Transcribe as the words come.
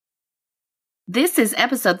This is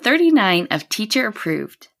episode 39 of Teacher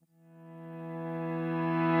Approved.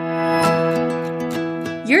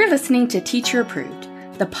 You're listening to Teacher Approved,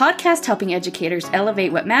 the podcast helping educators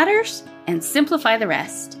elevate what matters and simplify the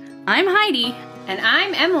rest. I'm Heidi. And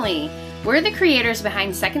I'm Emily. We're the creators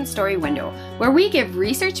behind Second Story Window, where we give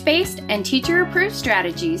research-based and teacher-approved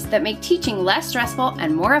strategies that make teaching less stressful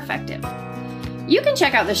and more effective. You can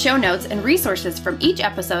check out the show notes and resources from each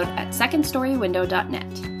episode at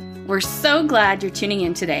secondstorywindow.net. We're so glad you're tuning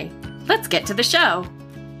in today. Let's get to the show.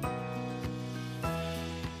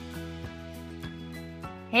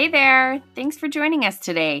 Hey there! Thanks for joining us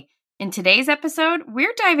today. In today's episode,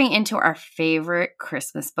 we're diving into our favorite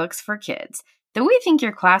Christmas books for kids that we think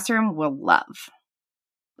your classroom will love.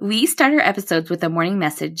 We start our episodes with a morning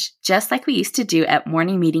message, just like we used to do at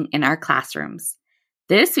morning meeting in our classrooms.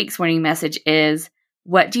 This week's morning message is,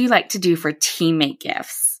 what do you like to do for teammate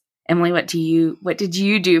gifts? Emily, what did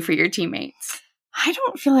you do for your teammates? I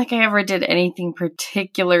don't feel like I ever did anything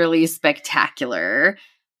particularly spectacular,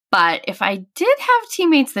 but if I did have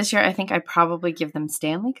teammates this year, I think I'd probably give them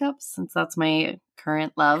Stanley Cups, since that's my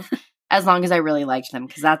current love, as long as I really liked them,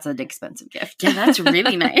 because that's an expensive gift. Yeah, that's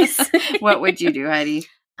really nice. What would you do, Heidi?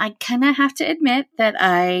 I kind of have to admit that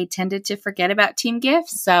I tended to forget about team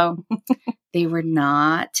gifts, so they were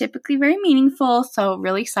not typically very meaningful, so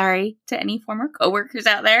really sorry to any former coworkers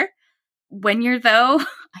out there. One year, though,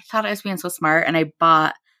 I thought I was being so smart, and I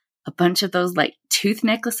bought a bunch of those like tooth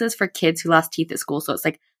necklaces for kids who lost teeth at school, so it's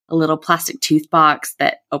like a little plastic tooth box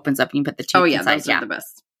that opens up and you put the tooth inside. Those are the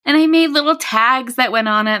best. And I made little tags that went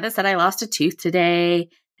on it that said I lost a tooth today,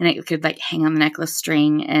 and it could like hang on the necklace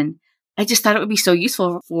string, and I just thought it would be so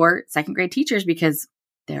useful for second grade teachers because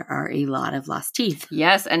there are a lot of lost teeth.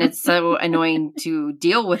 Yes, and it's so annoying to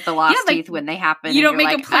deal with the lost teeth when they happen. You don't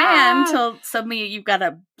make a plan until suddenly you've got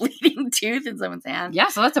a bleeding tooth in someone's hand. Yeah,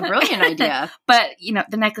 so that's a brilliant idea. But,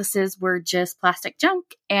 the necklaces were just plastic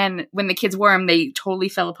junk, and when the kids wore them, they totally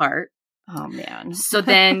fell apart. Oh, man. So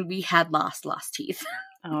then we had lost teeth.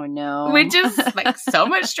 Oh, no. Which is like so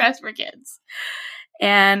much stress for kids.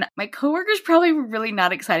 And my coworkers probably were really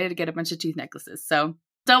not excited to get a bunch of tooth necklaces. So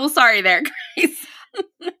double sorry there, Grace.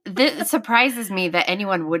 This surprises me that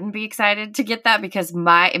anyone wouldn't be excited to get that, because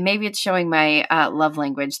maybe it's showing my love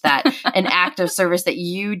language, that an act of service that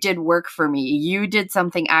you did work for me. You did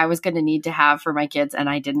something I was going to need to have for my kids and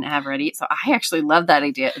I didn't have ready. So I actually love that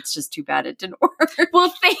idea. It's just too bad it didn't work.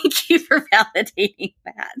 Well, thank you for validating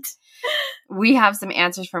that. We have some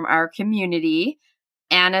answers from our community.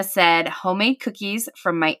 Anna said, homemade cookies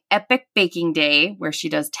from my epic baking day, where she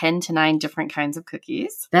does 10 to 9 different kinds of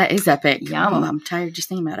cookies. That is epic. Yum. Oh, I'm tired just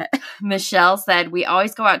thinking about it. Michelle said, we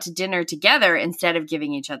always go out to dinner together instead of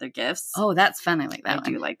giving each other gifts. Oh, that's fun. I like that I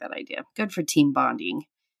do like that idea. Good for team bonding.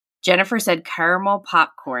 Jennifer said caramel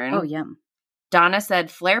popcorn. Oh, yum. Donna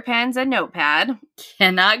said flare pens and notepad.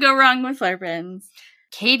 Cannot go wrong with flare pens.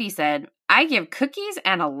 Katie said, I give cookies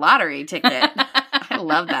and a lottery ticket. I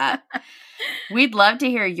love that. We'd love to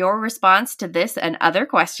hear your response to this and other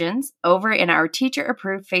questions over in our Teacher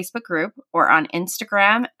Approved Facebook group or on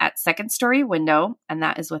Instagram at Second Story Window, and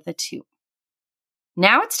that is with a 2.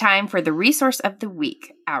 Now it's time for the resource of the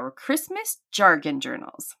week, our Christmas Jargon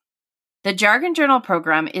Journals. The Jargon Journal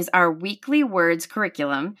program is our weekly words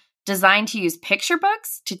curriculum designed to use picture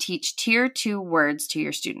books to teach Tier 2 words to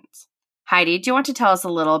your students. Heidi, do you want to tell us a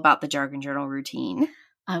little about the Jargon Journal routine?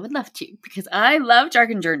 I would love to, because I love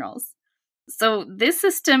Jargon Journals. So this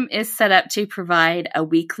system is set up to provide a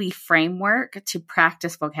weekly framework to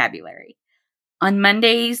practice vocabulary. On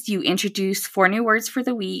Mondays, you introduce 4 new words for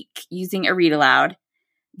the week using a read aloud.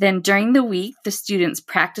 Then during the week, the students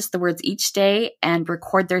practice the words each day and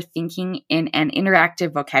record their thinking in an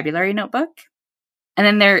interactive vocabulary notebook. And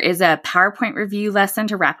then there is a PowerPoint review lesson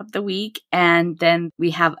to wrap up the week. And then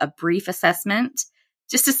we have a brief assessment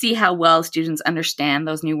just to see how well students understand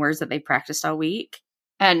those new words that they practiced all week.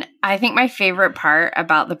 And I think my favorite part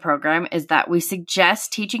about the program is that we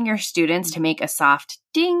suggest teaching your students to make a soft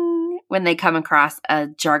ding when they come across a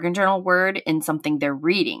Jargon Journal word in something they're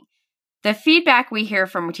reading. The feedback we hear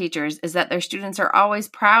from teachers is that their students are always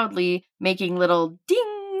proudly making little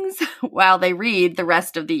dings while they read the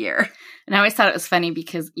rest of the year. And I always thought it was funny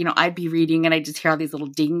because, I'd be reading and I just hear all these little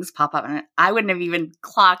dings pop up, and I wouldn't have even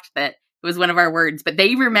clocked that it was one of our words, but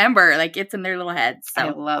they remember, like it's in their little heads. So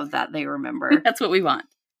I love that they remember. That's what we want.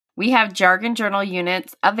 We have Jargon Journal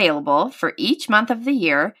units available for each month of the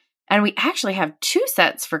year, and we actually have 2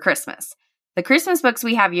 sets for Christmas. The Christmas books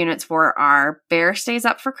we have units for are Bear Stays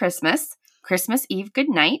Up for Christmas, Christmas Eve Good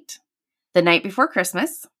Night, The Night Before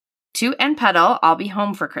Christmas, Toot and Pedal, I'll Be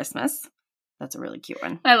Home for Christmas. That's a really cute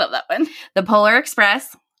one. I love that one. The Polar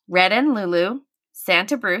Express, Red and Lulu,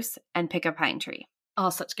 Santa Bruce, and Pick a Pine Tree.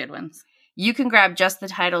 All such good ones. You can grab just the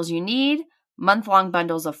titles you need, month-long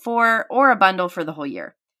bundles of 4, or a bundle for the whole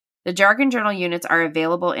year. The Jargon Journal units are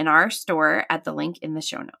available in our store at the link in the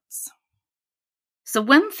show notes. So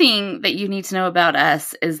one thing that you need to know about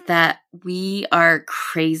us is that we are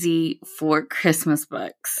crazy for Christmas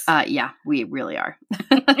books. Yeah, we really are.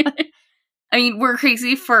 I mean, we're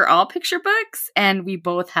crazy for all picture books, and we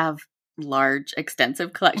both have large,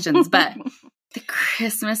 extensive collections, but the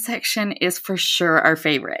Christmas section is for sure our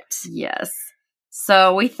favorite. Yes.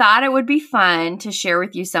 So we thought it would be fun to share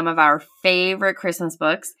with you some of our favorite Christmas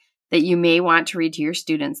books that you may want to read to your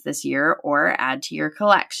students this year or add to your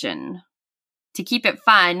collection. To keep it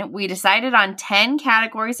fun, we decided on 10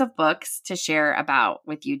 categories of books to share about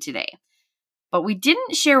with you today. But we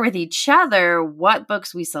didn't share with each other what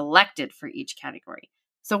books we selected for each category.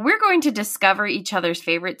 So we're going to discover each other's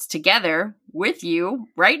favorites together with you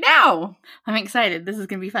right now. I'm excited. This is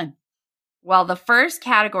going to be fun. Well, the first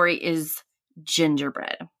category is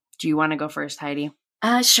gingerbread. Do you want to go first, Heidi?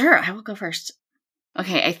 Sure. I will go first.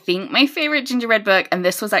 Okay, I think my favorite gingerbread book, and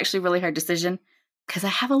this was actually a really hard decision because I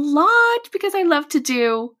have a lot, because I love to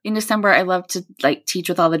do, in December, I love to teach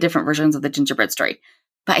with all the different versions of the gingerbread story.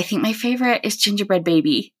 But I think my favorite is Gingerbread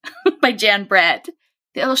Baby by Jan Brett.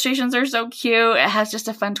 The illustrations are so cute. It has just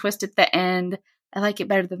a fun twist at the end. I like it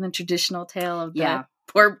better than the traditional tale of the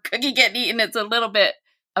poor cookie getting eaten. It's a little bit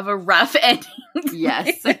of a rough ending.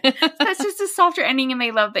 Yes. That's just a softer ending, and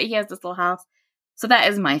they love that he has this little house. So that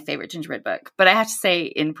is my favorite gingerbread book. But I have to say,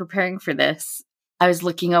 in preparing for this, I was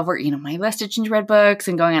looking over, my list of gingerbread books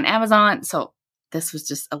and going on Amazon. So this was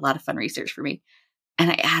just a lot of fun research for me. And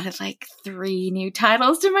I added 3 new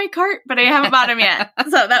titles to my cart, but I haven't bought them yet.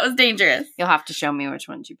 So that was dangerous. You'll have to show me which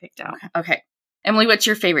ones you picked out. Okay. Emily, what's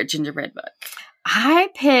your favorite gingerbread book? I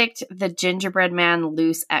picked The Gingerbread Man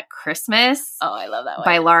Loose at Christmas. Oh, I love that one.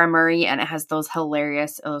 By Laura Murray, and it has those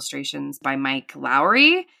hilarious illustrations by Mike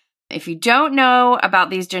Lowry. If you don't know about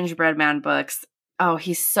these Gingerbread Man books, oh,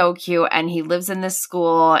 he's so cute, and he lives in this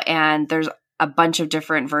school, and there's a bunch of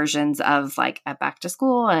different versions of a back to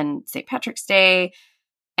school and St. Patrick's Day.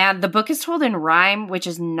 And the book is told in rhyme, which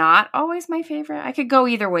is not always my favorite. I could go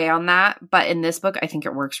either way on that, but in this book, I think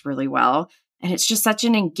it works really well. And it's just such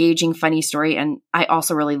an engaging, funny story. And I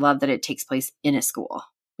also really love that it takes place in a school.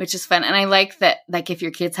 Which is fun. And I like that, if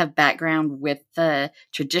your kids have background with the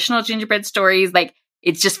traditional gingerbread stories,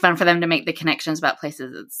 it's just fun for them to make the connections about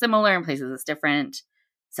places that's similar and places that's different.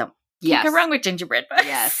 So, can't go wrong with gingerbread books.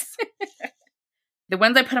 Yes. The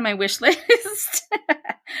ones I put on my wish list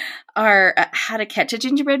are How to Catch a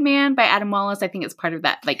Gingerbread Man by Adam Wallace. I think it's part of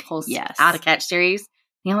that whole How to Catch series.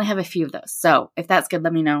 We only have a few of those. So if that's good,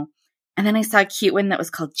 let me know. And then I saw a cute one that was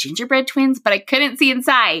called Gingerbread Twins, but I couldn't see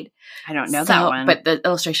inside. I don't know that one. But the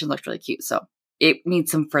illustration looked really cute. So it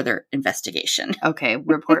needs some further investigation. Okay,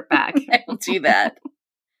 report back. I will do that.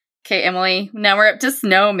 Okay, Emily, now we're up to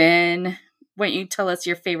snowmen. Why don't you tell us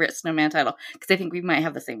your favorite snowman title? Because I think we might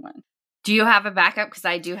have the same one. Do you have a backup? Because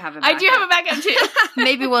I do have a backup. I do have a backup too.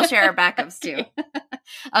 Maybe we'll share our backups too.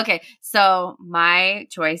 Okay, so my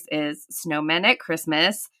choice is Snowmen at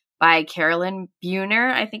Christmas by Carolyn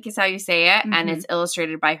Buhner, I think is how you say it. Mm-hmm. And it's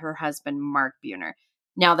illustrated by her husband, Mark Buhner.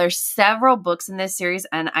 Now, there's several books in this series,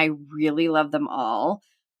 and I really love them all.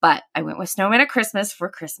 But I went with Snowmen at Christmas for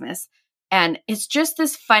Christmas. And it's just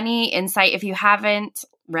this funny insight. If you haven't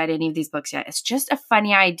read any of these books yet, it's just a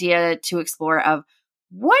funny idea to explore of,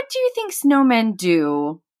 what do you think snowmen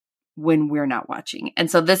do when we're not watching?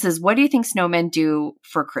 And so this is, what do you think snowmen do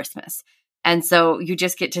for Christmas? And so you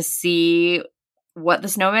just get to see what the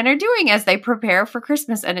snowmen are doing as they prepare for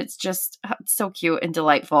Christmas. And it's just so cute and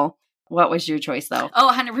delightful. What was your choice, though?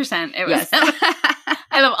 Oh, 100%. It was. Yes.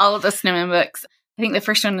 I love all of the snowman books. I think the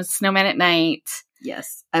first one was Snowman at Night.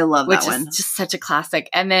 Yes, I love that one. Which is just such a classic.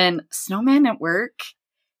 And then Snowman at Work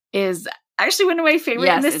is actually one of my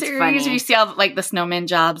favorites in this series. Funny. You see all the snowman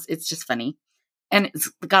jobs. It's just funny. And it's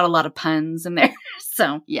got a lot of puns in there.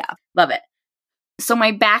 So, yeah, love it. So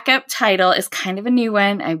my backup title is kind of a new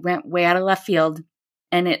one. I went way out of left field.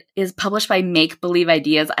 And it is published by Make Believe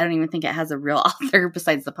Ideas. I don't even think it has a real author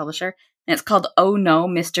besides the publisher. And it's called Oh No,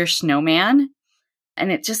 Mr. Snowman.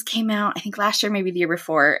 And it just came out, I think last year, maybe the year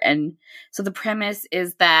before. And so the premise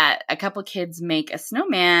is that a couple kids make a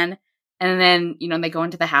snowman. And then, they go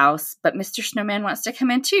into the house, but Mr. Snowman wants to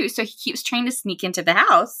come in too. So he keeps trying to sneak into the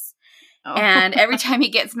house. Oh. And every time he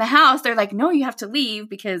gets in the house, they're like, no, you have to leave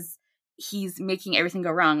because he's making everything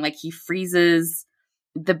go wrong. He freezes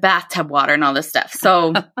the bathtub water and all this stuff.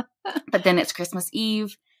 So, but then it's Christmas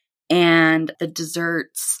Eve and the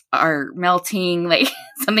desserts are melting, like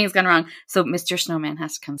something's gone wrong. So Mr. Snowman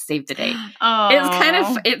has to come save the day.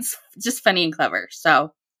 Oh, It's just funny and clever.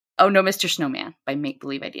 So, Oh No, Mr. Snowman by Make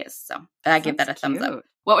Believe Ideas. So I give that a thumbs up.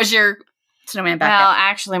 What was your snowman Well, backup?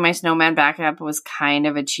 actually, my snowman backup was kind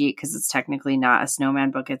of a cheat because it's technically not a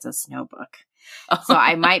snowman book; it's a snow book. So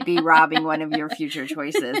I might be robbing one of your future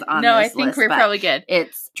choices on No, this I think list, we're but probably good.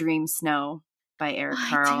 It's Dream Snow by Eric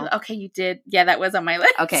Carle. Okay, you did. Yeah, that was on my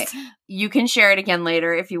list. Okay, you can share it again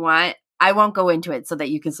later if you want. I won't go into it so that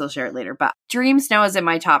you can still share it later. But Dream Snow is in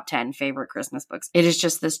my top 10 favorite Christmas books. It is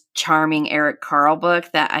just this charming Eric Carle book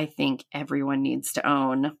that I think everyone needs to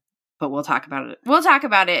own. But we'll talk about it. We'll talk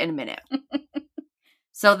about it in a minute.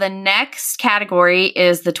 So the next category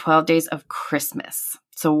is the 12 Days of Christmas.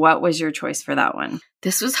 So what was your choice for that one?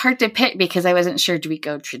 This was hard to pick because I wasn't sure. Do we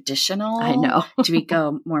go traditional? I know. Do we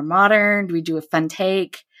go more modern? Do we do a fun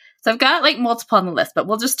take? So I've got like multiple on the list, but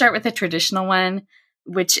we'll just start with the traditional one,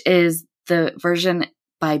 which is the version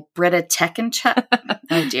by Britta Teckentrup.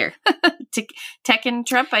 Oh dear.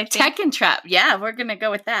 Teckentrup, I think. Teckentrup. Yeah, we're going to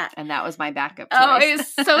go with that. And that was my backup choice. Oh,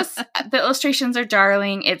 it's so, the illustrations are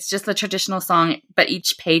darling. It's just the traditional song, but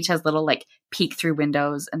each page has little like peek through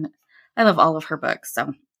windows. And I love all of her books.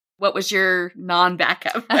 So what was your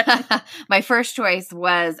non-backup? My first choice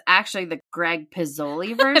was actually the Greg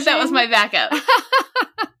Pizzoli version. That was my backup.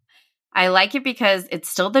 I like it because it's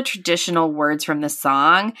still the traditional words from the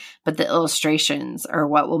song, but the illustrations are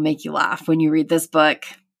what will make you laugh when you read this book.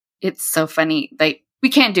 It's so funny. Like, we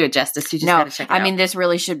can't do it justice. You just got to check it out. I mean, this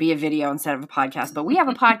really should be a video instead of a podcast, but we have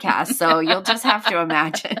a podcast, so you'll just have to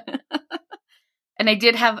imagine. And I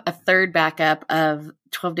did have a third backup of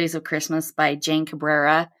 12 Days of Christmas by Jane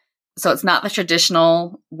Cabrera. So it's not the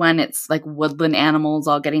traditional one. It's like woodland animals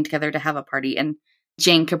all getting together to have a party. And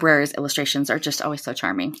Jane Cabrera's illustrations are just always so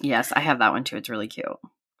charming. Yes, I have that one too. It's really cute.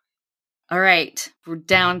 All right. We're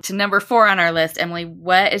down to number 4 on our list. Emily,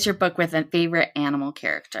 what is your book with a favorite animal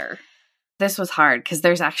character? This was hard because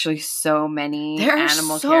there's actually so many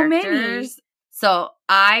animal so characters. Many. So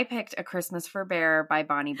I picked A Christmas for Bear by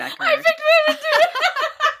Bonnie Becker. I picked that too.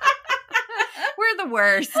 We're the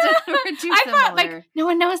worst. We're too I similar. thought, like, no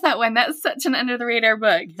one knows that one. That's such an under-the-radar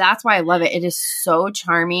book. That's why I love it. It is so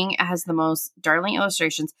charming. It has the most darling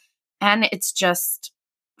illustrations. And it's just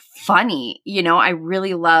funny. You know, I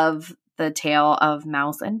really love the tale of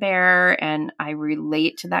Mouse and Bear. And I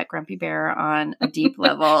relate to that grumpy bear on a deep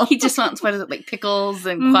level. He just wants, what is it, like pickles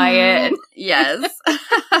and quiet. Yes.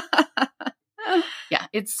 Yeah,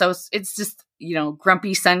 it's just, you know,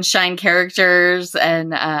 grumpy sunshine characters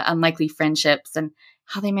and unlikely friendships and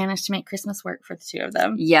how they managed to make Christmas work for the two of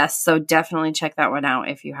them. Yes, so definitely check that one out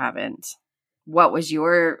if you haven't. What was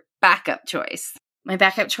your backup choice? My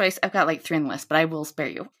backup choice, I've got like 3 on the list, but I will spare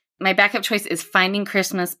you. My backup choice is Finding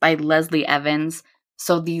Christmas by Leslie Evans.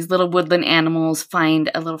 So these little woodland animals find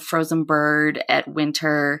a little frozen bird at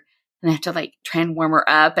winter and they have to like try and warm her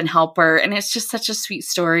up and help her. And it's just such a sweet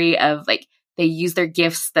story of like, they use their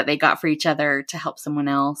gifts that they got for each other to help someone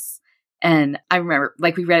else. And I remember,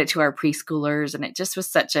 like, we read it to our preschoolers, and it just was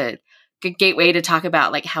such a good gateway to talk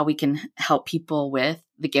about, like, how we can help people with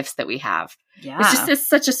the gifts that we have. Yeah. It's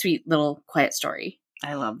such a sweet little quiet story.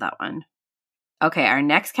 I love that one. Okay, our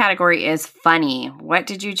next category is funny. What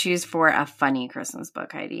did you choose for a funny Christmas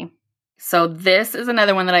book, Heidi? So this is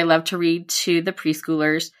another one that I love to read to the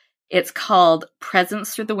preschoolers. It's called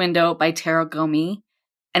Presents Through the Window by Tara Gomi.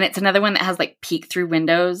 And it's another one that has like peek through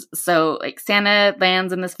windows. So like Santa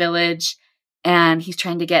lands in this village and he's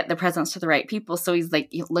trying to get the presents to the right people. So he's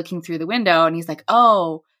like looking through the window and he's like,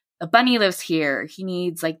 oh, a bunny lives here. He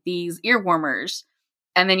needs like these ear warmers.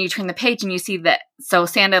 And then you turn the page and you see that. So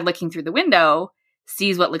Santa looking through the window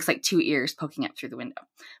sees what looks like 2 ears poking up through the window.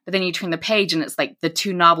 But then you turn the page and it's like the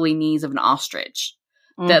 2 knobbly knees of an ostrich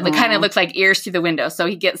that kind of looks like ears through the window. So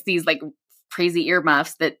he gets these like crazy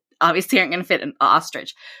earmuffs that obviously aren't going to fit an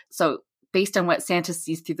ostrich. So based on what Santa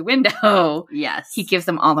sees through the window, yes, he gives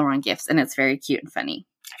them all the wrong gifts. And it's very cute and funny.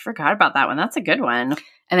 I forgot about that one. That's a good one.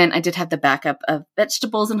 And then I did have the backup of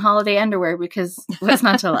vegetables and holiday underwear because what's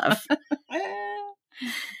not to love?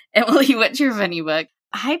 Emily, what's your funny book?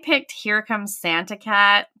 I picked Here Comes Santa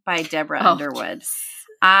Cat by Deborah Underwood.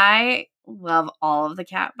 I love all of the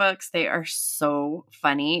cat books. They are so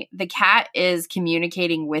funny. The cat is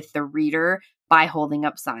communicating with the reader by holding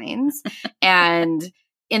up signs. And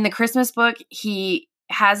in the Christmas book, he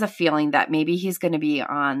has a feeling that maybe he's going to be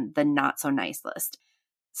on the not so nice list.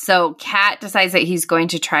 So Cat decides that he's going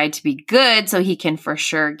to try to be good so he can for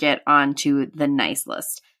sure get onto the nice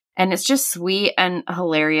list. And it's just sweet and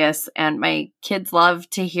hilarious. And my kids love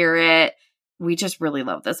to hear it. We just really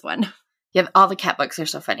love this one. Yeah, all the cat books are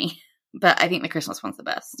so funny, but I think the Christmas one's the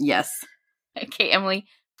best. Yes. Okay, Emily,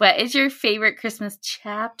 what is your favorite Christmas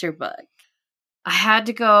chapter book? I had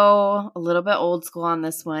to go a little bit old school on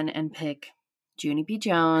this one and pick Junie B.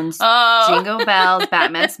 Jones, Jingle Bells,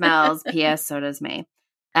 Batman Smells, P.S. So Does May.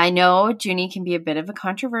 I know Junie can be a bit of a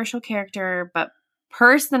controversial character, but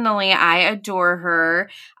personally, I adore her.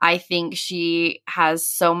 I think she has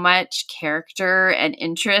so much character and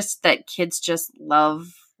interest that kids just love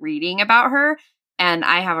reading about her. And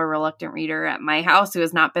I have a reluctant reader at my house who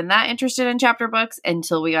has not been that interested in chapter books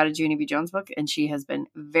until we got a Junie B. Jones book, and she has been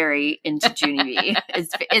very into Junie B.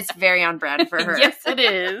 It's very on brand for her. Yes, it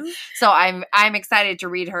is. So I'm excited to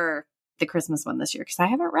read her the Christmas one this year because I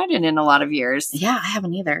haven't read it in a lot of years. Yeah, I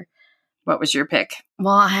haven't either. What was your pick?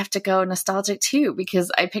 Well, I have to go nostalgic too,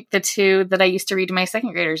 because I picked the two that I used to read to my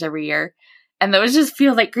second graders every year. And those just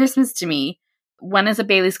feel like Christmas to me. One is a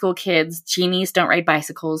Bailey School Kids, Genies Don't Ride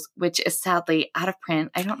Bicycles, which is sadly out of print.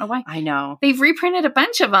 I don't know why. I know. They've reprinted a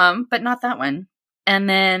bunch of them, but not that one. And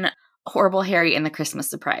then Horrible Harry and the Christmas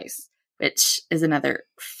Surprise, which is another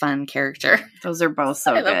fun character. Those are both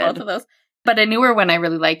so good. I love both of those. But a newer one I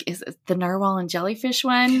really like is the Narwhal and Jellyfish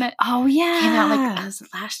one. Oh, yeah. Came out like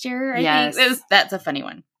last year, I think. That's a funny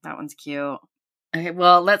one. That one's cute. Okay,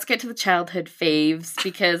 well, let's get to the childhood faves,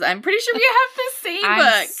 because I'm pretty sure we have the same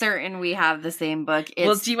book. I'm certain we have the same book.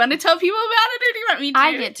 Well, do you want to tell people about it, or do you want me to?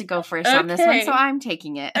 I get to go first on this one, so I'm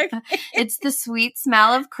taking it. Okay. It's The Sweet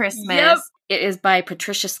Smell of Christmas. Yep. It is by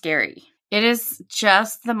Patricia Scarry. It is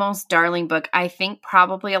just the most darling book. I think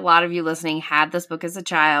probably a lot of you listening had this book as a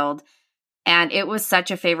child. And it was such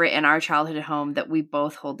a favorite in our childhood home that we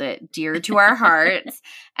both hold it dear to our hearts.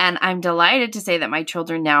 And I'm delighted to say that my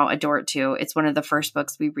children now adore it too. It's one of the first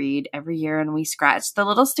books we read every year, and we scratch the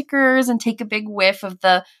little stickers and take a big whiff of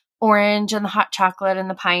the orange and the hot chocolate and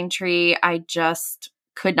the pine tree. I just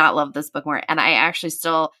could not love this book more. And I actually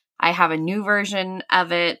I have a new version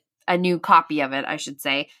of it, a new copy of it, I should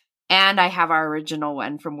say. And I have our original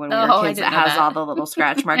one from when we were kids that has all the little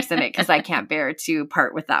scratch marks in it, because I can't bear to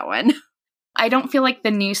part with that one. I don't feel like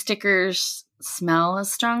the new stickers smell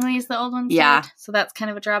as strongly as the old ones did. So that's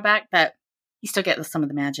kind of a drawback, but you still get some of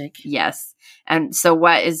the magic. Yes. And so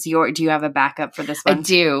do you have a backup for this one? I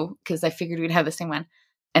do, because I figured we'd have the same one.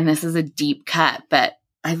 And this is a deep cut, but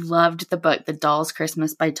I loved the book, The Doll's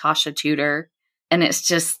Christmas by Tasha Tudor. And it's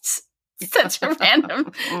just such a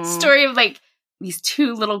random story of like these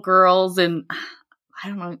two little girls, and I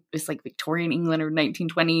don't know, it's like Victorian England or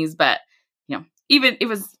 1920s, but even it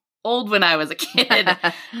was old when I was a kid.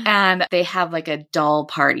 And they have like a doll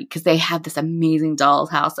party, because they have this amazing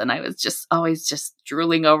doll's house, and I was just always just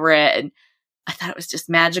drooling over it, and I thought it was just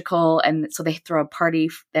magical. And so they throw a party,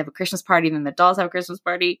 they have a Christmas party, and then the dolls have a Christmas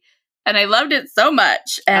party, and I loved it so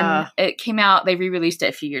much. And it came out, they re-released it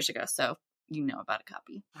a few years ago, so you know about a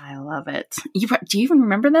copy. I love it. Do you even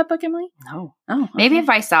remember that book, Emily? No. Oh, okay. Maybe if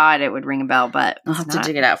I saw it, it would ring a bell, but I'll have to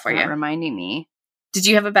dig it out for you. Reminding me. Did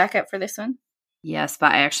you have a backup for this one? Yes,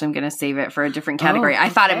 but I actually am going to save it for a different category. I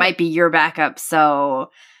thought it might be your backup, so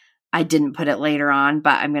I didn't put it later on,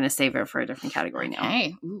 but I'm going to save it for a different category now.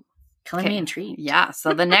 Okay. Killing me intrigued. Yeah,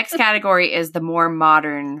 so the next category is the more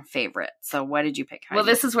modern favorite. So what did you pick, Heidi? Well,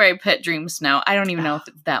 this is where I put Dream Snow. I don't even know if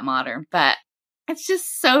it's that modern, but it's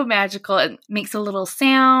just so magical. It makes a little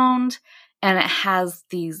sound, and it has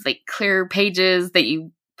these like clear pages that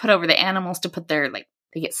you put over the animals to put their, like,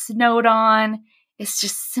 they get snowed on. It's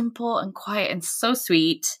just simple and quiet and so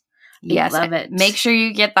sweet. Yes, I love it. Make sure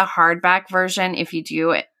you get the hardback version if you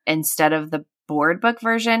do it instead of the board book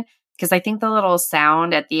version, because I think the little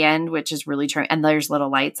sound at the end, which is really charming, and there's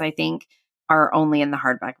little lights, I think, are only in the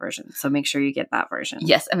hardback version. So make sure you get that version.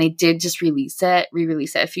 Yes, and they did just re-release it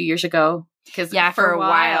a few years ago. For a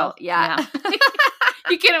while. Yeah.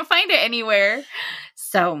 You couldn't find it anywhere.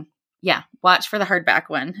 So yeah, watch for the hardback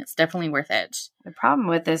one. It's definitely worth it. The problem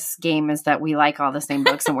with this game is that we like all the same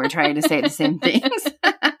books and we're trying to say the same things.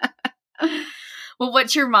 Well,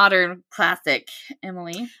 what's your modern classic,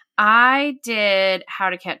 Emily? I did How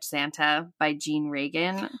to Catch Santa by Jean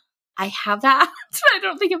Reagan. I have that, but I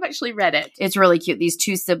don't think I've actually read it. It's really cute. These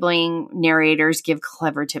two sibling narrators give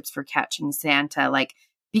clever tips for catching Santa, like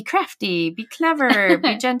be crafty, be clever,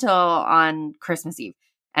 be gentle on Christmas Eve.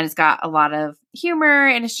 And it's got a lot of humor,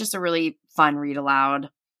 and it's just a really fun read aloud.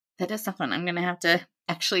 That is so fun. I'm going to have to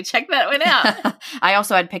actually check that one out. I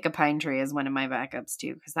also had Pick a Pine Tree as one of my backups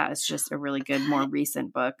too, because that is just a really good, more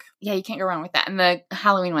recent book. Yeah, you can't go wrong with that. And the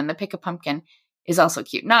Halloween one, the Pick a Pumpkin, is also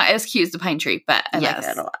cute. Not as cute as the Pine Tree, but I like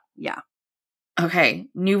that a lot. Yeah. Okay,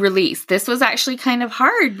 new release. This was actually kind of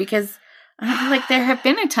hard because I don't feel like there have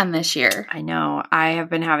been a ton this year. I know. I have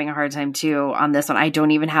been having a hard time too on this one. I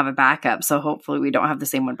don't even have a backup, so hopefully we don't have the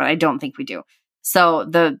same one, but I don't think we do. So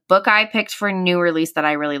the book I picked for new release that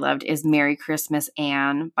I really loved is Merry Christmas,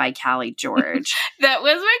 Anne by Callie George. That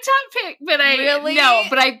was my top pick, but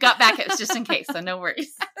I got backups just in case, so no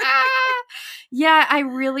worries. Yeah, I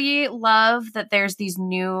really love that there's these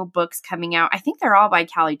new books coming out. I think they're all by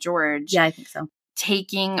Callie George. Yeah, I think so.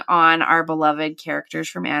 Taking on our beloved characters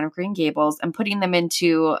from Anne of Green Gables and putting them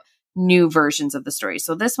into new versions of the story.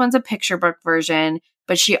 So this one's a picture book version,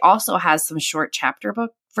 but she also has some short chapter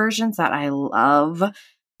book versions that I love.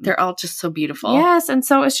 They're all just so beautiful. Yes, and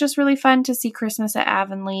so it's just really fun to see Christmas at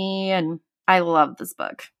Avonlea, and I love this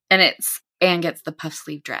book. And Anne gets the puff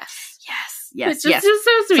sleeve dress. Yes. It's just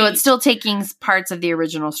so sweet. So it's still taking parts of the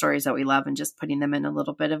original stories that we love and just putting them in a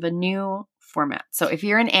little bit of a new format. So if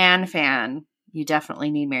you're an Anne fan, you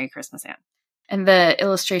definitely need Merry Christmas, Anne. And the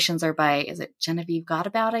illustrations are by, is it Genevieve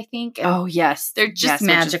Godabout, I think? And oh, yes. they're just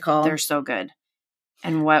magical. They're so good.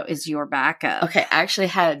 And what is your backup? Okay, I actually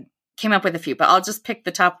came up with a few, but I'll just pick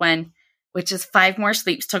the top one, which is 5 More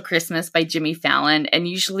Sleeps Till Christmas by Jimmy Fallon. And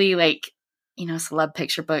usually, celeb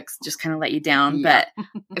picture books just kind of let you down. Yeah. But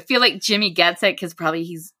I feel like Jimmy gets it because probably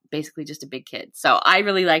he's basically just a big kid. So I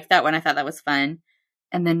really liked that one. I thought that was fun.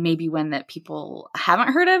 And then maybe one that people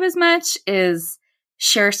haven't heard of as much is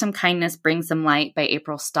Share Some Kindness, Bring Some Light by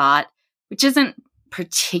April Stott, which isn't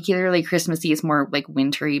particularly Christmassy. It's more like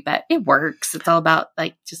wintry, but it works. It's all about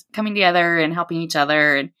like just coming together and helping each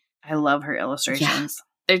other. And I love her illustrations.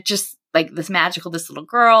 They're just like this little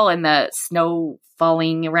girl and the snow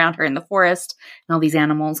falling around her in the forest and all these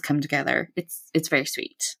animals come together. It's very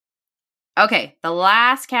sweet. Okay, the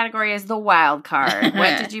last category is the wild card.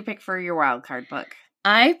 What did you pick for your wild card book?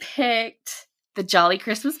 I picked The Jolly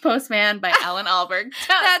Christmas Postman by Alan Alberg.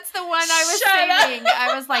 That's the one I was saving.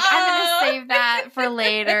 I was like, I'm going to save that for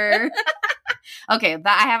later. Okay,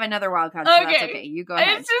 I have another wild card, so that's okay. You go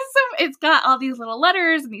ahead. It's just it's got all these little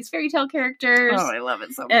letters and these fairy tale characters. Oh, I love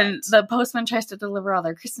it so much. And the postman tries to deliver all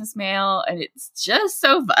their Christmas mail, and it's just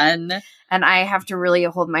so fun. And I have to really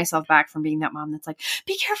hold myself back from being that mom that's like,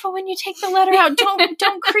 be careful when you take the letter out.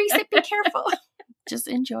 Don't crease it. Be careful. Just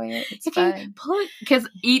enjoy it. It's fun. Because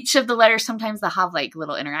each of the letters, sometimes they'll have like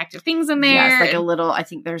little interactive things in there. Yes, like a little, I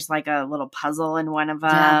think there's like a little puzzle in one of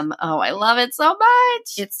them. Yeah. Oh, I love it so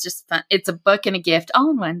much. It's just fun. It's a book and a gift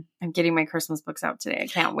all in one. I'm getting my Christmas books out today. I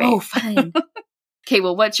can't wait. Oh, fun. Okay,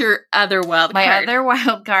 well, what's your other wild card? My other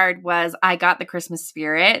wild card was I Got the Christmas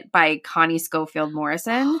Spirit by Connie Schofield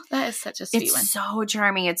Morrison. Oh, that is such a sweet one. It's so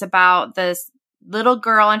charming. It's about this little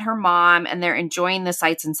girl and her mom, and they're enjoying the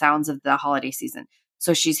sights and sounds of the holiday season.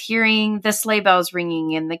 So she's hearing the sleigh bells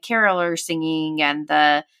ringing and the carolers singing and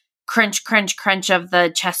the crunch, crunch, crunch of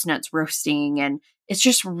the chestnuts roasting. And it's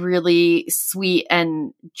just really sweet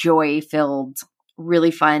and joy-filled, really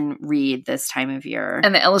fun read this time of year.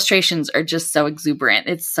 And the illustrations are just so exuberant.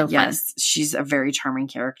 It's so fun. Yes, she's a very charming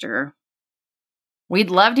character. We'd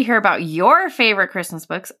love to hear about your favorite Christmas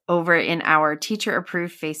books over in our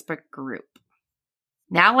teacher-approved Facebook group.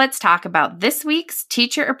 Now let's talk about this week's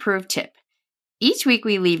teacher-approved tip. Each week,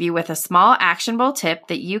 we leave you with a small actionable tip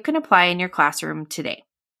that you can apply in your classroom today.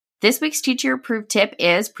 This week's teacher-approved tip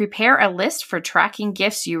is prepare a list for tracking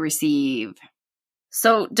gifts you receive.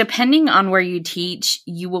 So depending on where you teach,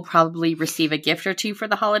 you will probably receive a gift or two for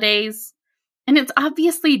the holidays. And it's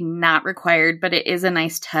obviously not required, but it is a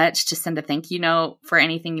nice touch to send a thank you note for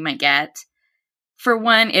anything you might get. For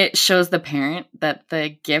one, it shows the parent that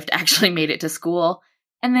the gift actually made it to school.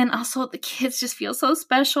 And then also the kids just feel so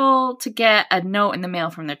special to get a note in the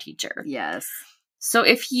mail from their teacher. Yes. So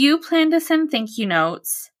if you plan to send thank you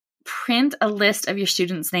notes, print a list of your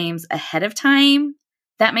students' names ahead of time.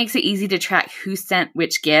 That makes it easy to track who sent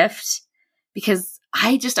which gift, because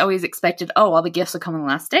I just always expected, all the gifts will come on the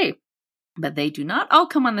last day. But they do not all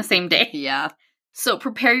come on the same day. Yeah. So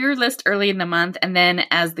prepare your list early in the month, and then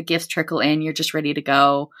as the gifts trickle in, you're just ready to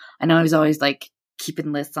go. I know I was always like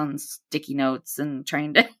keeping lists on sticky notes and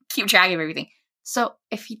trying to keep track of everything. So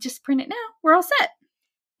if you just print it now, we're all set.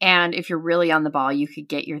 And if you're really on the ball, you could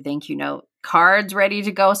get your thank you note cards ready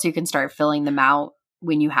to go so you can start filling them out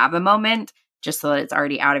when you have a moment, just so that it's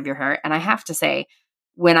already out of your hair. And I have to say,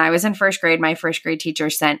 when I was in first grade, my first grade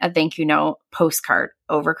teacher sent a thank you note postcard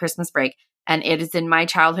over Christmas break. And it is in my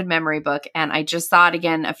childhood memory book. And I just saw it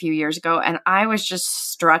again a few years ago. And I was just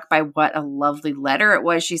struck by what a lovely letter it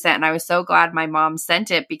was she sent. And I was so glad my mom sent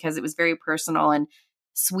it because it was very personal and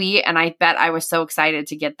sweet. And I bet I was so excited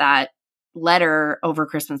to get that letter over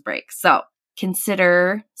Christmas break. So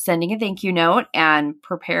consider sending a thank you note and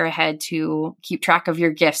prepare ahead to keep track of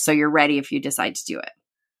your gifts so you're ready if you decide to do it.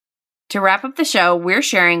 To wrap up the show, we're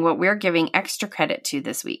sharing what we're giving extra credit to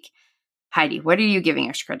this week. Heidi, what are you giving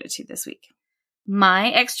extra credit to this week? My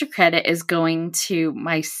extra credit is going to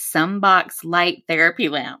my Sunbox light therapy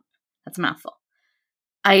lamp. That's a mouthful.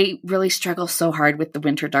 I really struggle so hard with the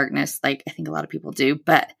winter darkness, like I think a lot of people do,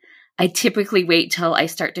 but I typically wait till I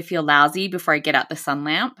start to feel lousy before I get out the sun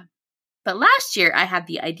lamp. But last year, I had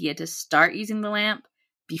the idea to start using the lamp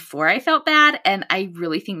before I felt bad, and I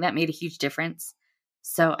really think that made a huge difference.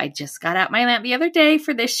 So I just got out my lamp the other day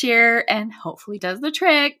for this year and hopefully does the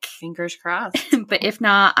trick. Fingers crossed. But if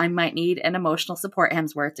not, I might need an emotional support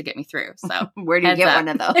Hemsworth to get me through. So where do you get one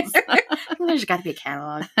of those? There's got to be a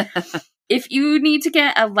catalog. If you need to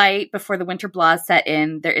get a light before the winter blahs set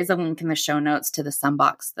in, there is a link in the show notes to the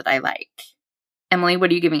Sunbox that I like. Emily, what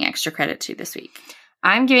are you giving extra credit to this week?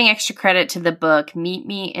 I'm giving extra credit to the book Meet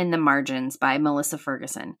Me in the Margins by Melissa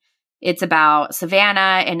Ferguson. It's about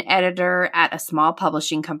Savannah, an editor at a small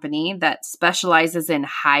publishing company that specializes in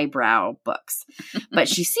highbrow books. But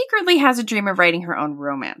she secretly has a dream of writing her own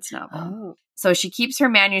romance novel. Oh. So she keeps her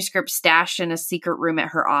manuscript stashed in a secret room at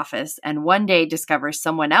her office and one day discovers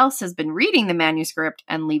someone else has been reading the manuscript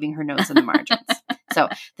and leaving her notes in the margins. So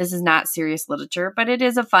this is not serious literature, but it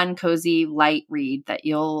is a fun, cozy, light read that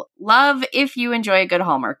you'll love if you enjoy a good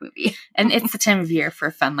Hallmark movie. And it's the time of year for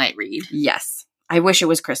a fun, light read. Yes. I wish it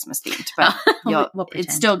was Christmas themed, but we'll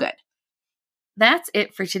it's still good. That's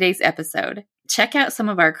it for today's episode. Check out some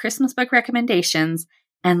of our Christmas book recommendations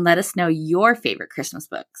and let us know your favorite Christmas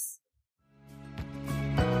books.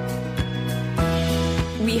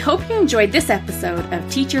 We hope you enjoyed this episode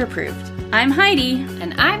of Teacher Approved. I'm Heidi.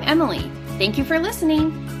 And I'm Emily. Thank you for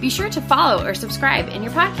listening. Be sure to follow or subscribe in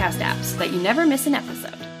your podcast app so that you never miss an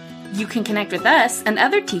episode. You can connect with us and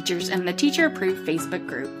other teachers in the Teacher Approved Facebook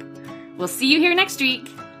group. We'll see you here next week.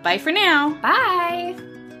 Bye for now. Bye.